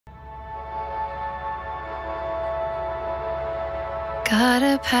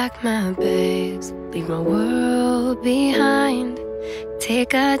Gotta pack my bags, leave my world behind,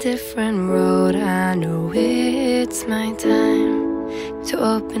 take a different road. I know it's my time to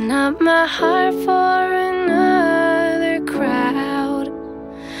open up my heart for another crowd.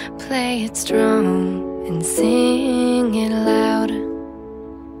 Play it strong and sing it loud.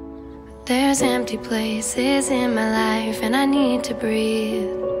 There's empty places in my life and I need to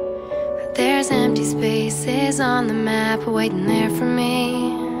breathe. There's empty spaces on the map waiting there for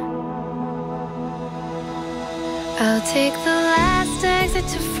me. I'll take the last exit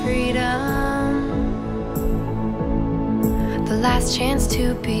to freedom, the last chance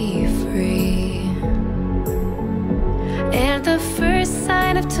to be free, and the first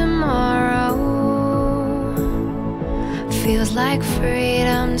sign of tomorrow feels like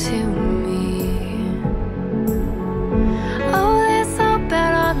freedom to me. Oh, there's hope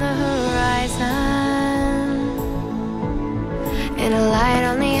out on the horizon, and a light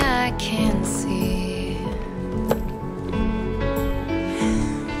only I can see.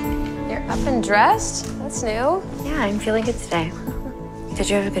 You're up and dressed? That's new. Yeah, I'm feeling good today. Did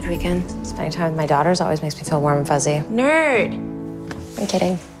you have a good weekend? Spending time with my daughters always makes me feel warm and fuzzy. Nerd! I'm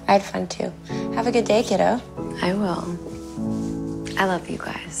kidding. I had fun too. Have a good day, kiddo. I will. I love you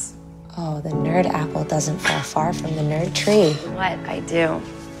guys. Oh, the nerd apple doesn't fall far from the nerd tree. What I do.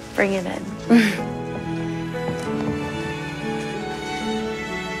 Bring it in.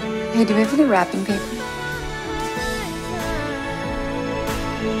 Hey, do we have any wrapping paper?